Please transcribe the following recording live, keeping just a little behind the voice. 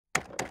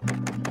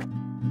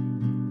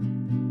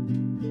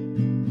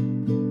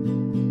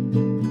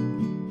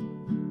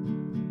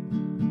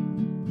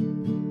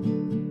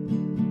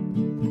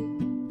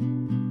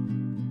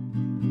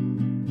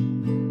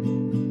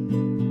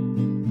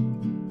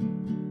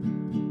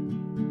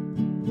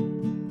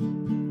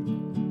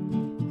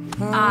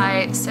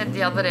I said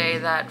the other day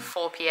that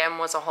 4 p.m.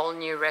 was a whole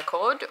new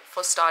record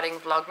for starting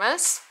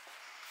Vlogmas.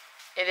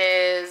 It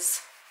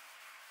is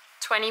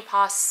 20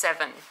 past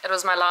 7. It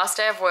was my last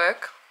day of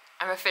work.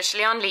 I'm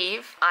officially on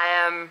leave. I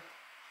am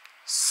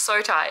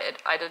so tired.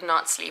 I did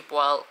not sleep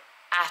well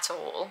at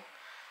all.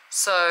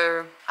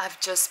 So I've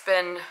just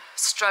been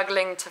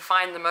struggling to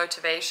find the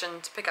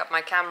motivation to pick up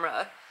my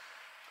camera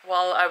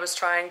while I was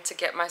trying to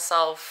get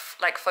myself,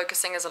 like,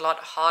 focusing is a lot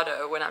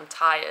harder when I'm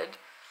tired.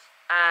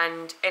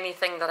 And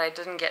anything that I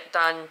didn't get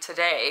done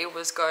today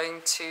was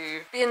going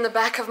to be in the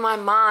back of my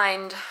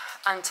mind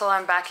until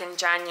I'm back in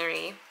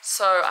January.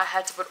 So I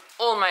had to put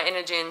all my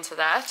energy into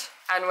that.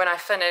 And when I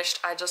finished,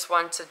 I just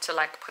wanted to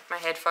like put my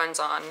headphones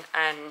on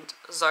and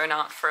zone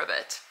out for a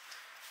bit.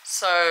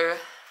 So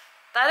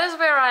that is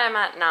where I am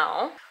at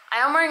now. I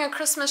am wearing a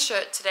Christmas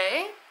shirt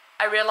today.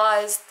 I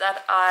realized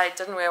that I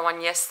didn't wear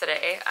one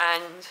yesterday,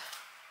 and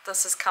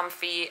this is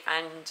comfy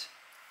and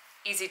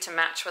easy to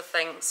match with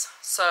things.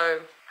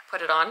 So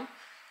put it on.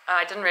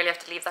 I didn't really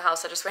have to leave the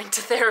house. I just went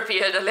to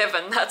therapy at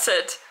 11, that's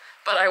it.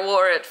 But I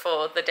wore it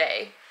for the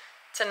day.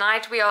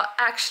 Tonight we are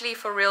actually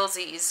for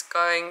realsies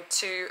going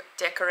to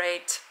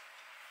decorate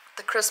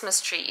the Christmas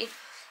tree.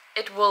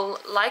 It will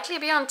likely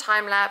be on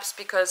time-lapse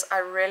because I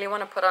really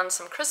want to put on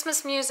some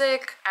Christmas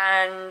music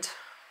and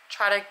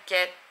try to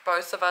get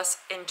both of us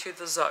into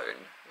the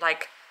zone.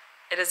 Like,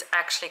 it is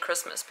actually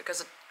Christmas,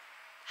 because it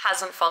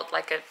hasn't felt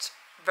like it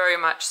very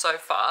much so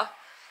far.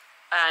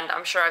 And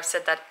I'm sure I've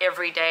said that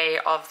every day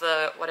of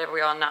the, whatever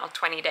we are now,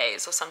 20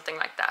 days or something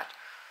like that.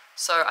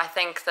 So I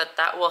think that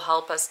that will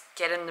help us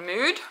get in the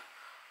mood.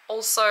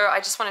 Also, I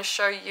just want to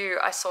show you,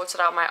 I sorted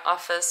out my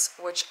office,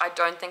 which I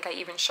don't think I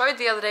even showed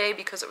the other day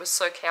because it was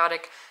so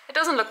chaotic. It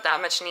doesn't look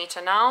that much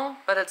neater now,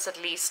 but it's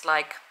at least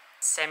like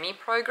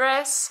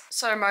semi-progress.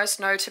 So most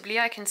notably,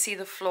 I can see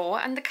the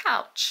floor and the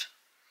couch,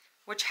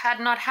 which had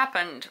not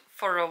happened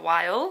for a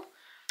while.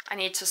 I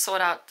need to sort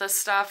out this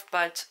stuff,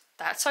 but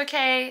that's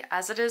okay,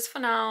 as it is for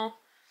now.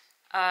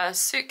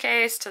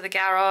 Suitcase to the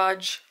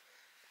garage,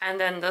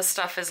 and then this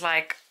stuff is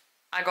like,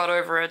 I got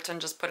over it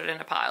and just put it in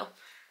a pile.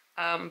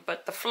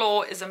 But the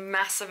floor is a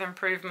massive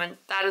improvement.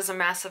 That is a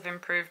massive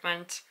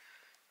improvement.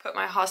 Put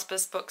my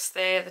hospice books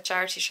there, the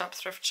charity shop,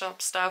 thrift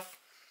shop stuff.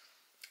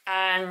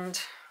 And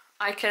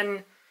I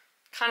can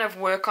kind of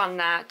work on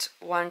that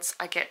once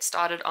I get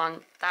started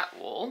on that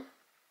wall,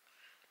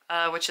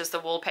 which is the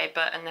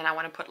wallpaper. And then I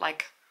want to put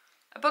like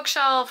a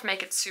bookshelf,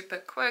 make it super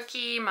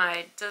quirky,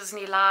 my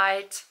Disney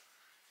light,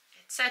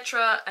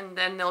 etc. And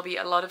then there'll be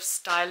a lot of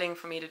styling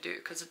for me to do,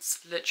 because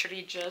it's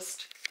literally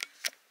just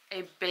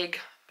a big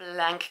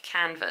blank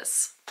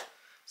canvas.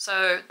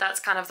 So that's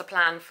kind of the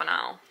plan for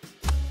now.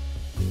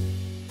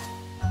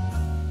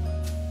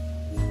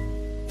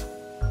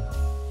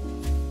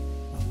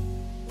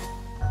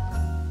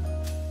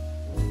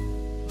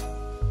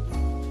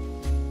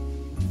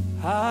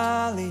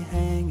 Holly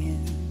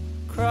hanging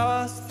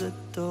across the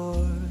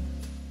door,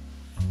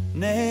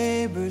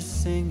 neighbors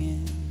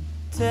singing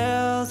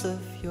tales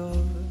of yore.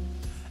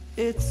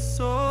 It's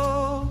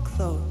so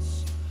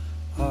close,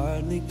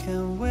 hardly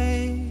can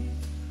wait.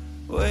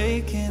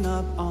 Waking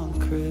up on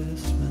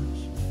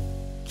Christmas,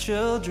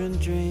 children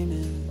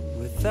dreaming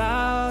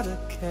without a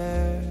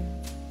care.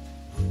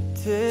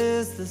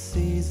 'Tis the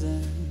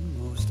season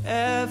most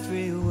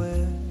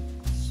everywhere,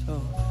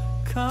 so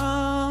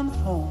come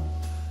home,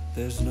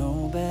 there's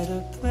no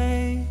better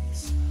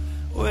place.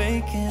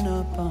 Waking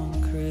up on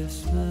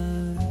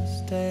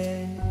Christmas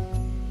Day,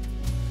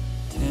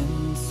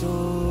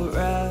 tinsel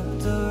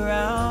wrapped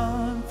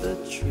around the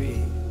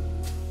tree,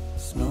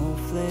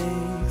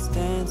 snowflakes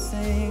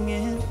dancing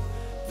in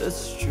the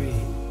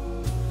street,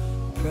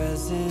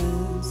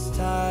 presents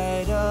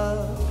tied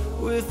up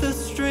with a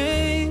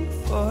string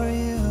for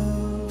you.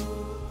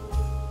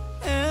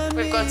 And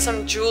we've got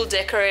some jewel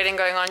decorating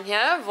going on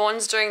here.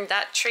 Vaughn's doing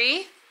that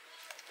tree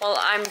while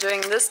I'm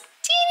doing this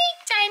teeny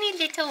tiny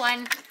little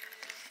one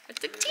with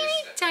the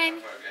teeny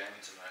tiny.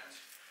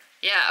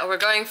 Yeah, we're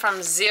going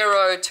from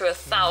 0 to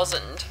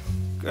 1,000.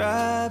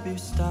 Grab your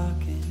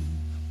stocking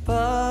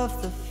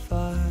above the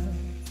fire,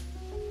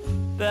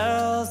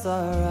 bells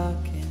are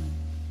rocking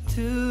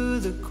to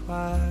the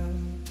choir.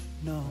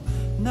 No,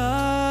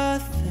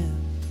 nothing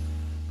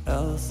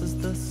else is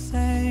the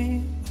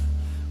same.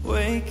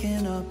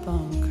 Waking up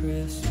on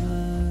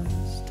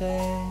Christmas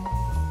Day.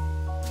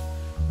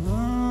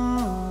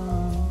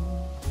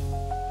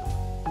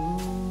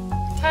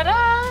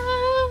 Ta-da!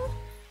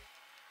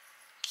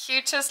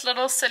 Cutest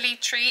little silly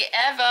tree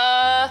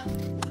ever.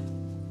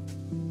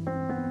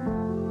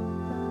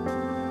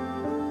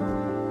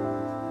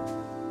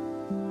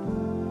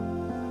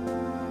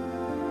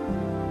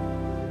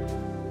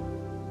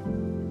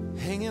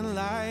 Hanging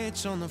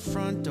lights on the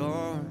front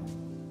door,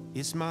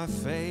 it's my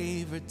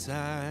favorite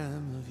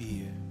time of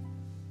year.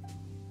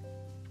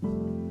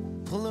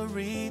 Pull a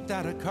wreath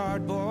out of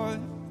cardboard,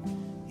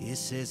 it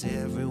says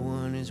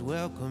everyone is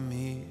welcome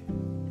here.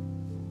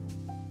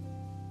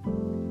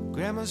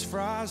 Grandma's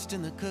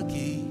frosting the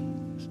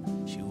cookies,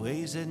 she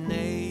waves at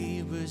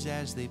neighbors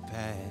as they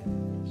pass.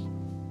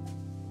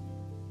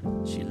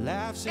 She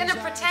laughs. I'm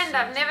gonna pretend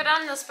I've never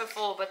done this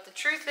before, but the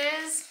truth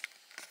is,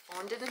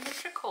 Fawn didn't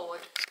hit record.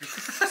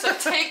 So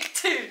take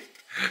 2.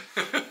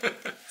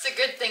 It's a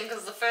good thing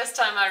because the first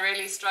time I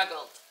really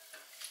struggled.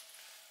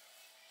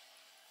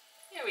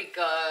 Here we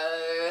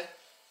go.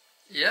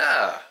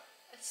 Yeah.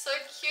 It's so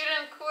cute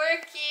and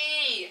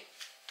quirky.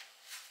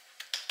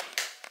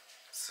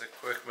 It's a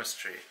quick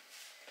mystery.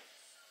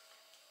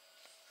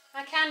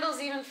 My candle's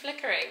even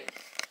flickering.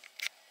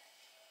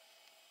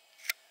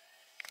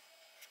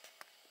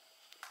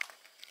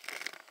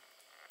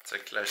 It's a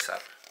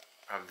close-up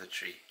of the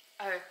tree.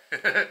 Oh.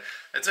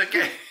 It's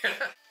okay.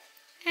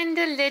 And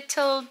a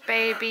little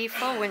baby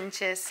for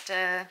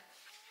Winchester.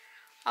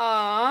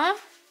 Aww.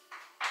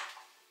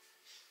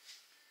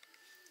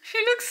 She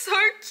looks so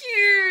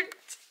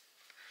cute.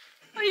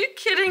 Are you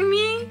kidding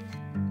me?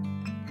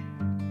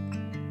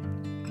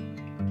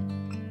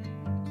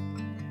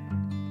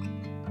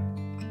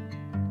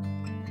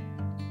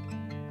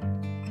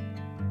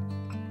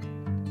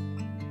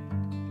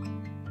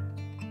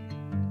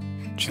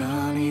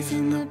 Johnny's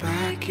in the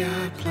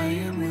backyard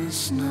playing with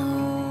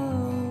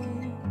snow.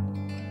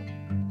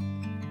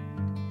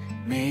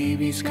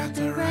 Maybe he's got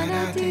the right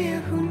idea,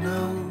 who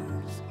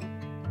knows?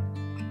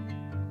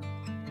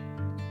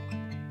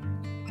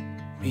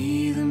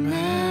 Be the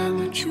man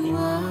that you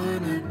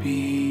wanna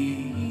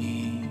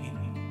be.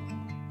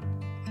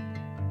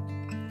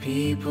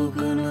 People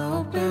gonna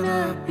open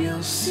up,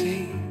 you'll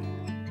see.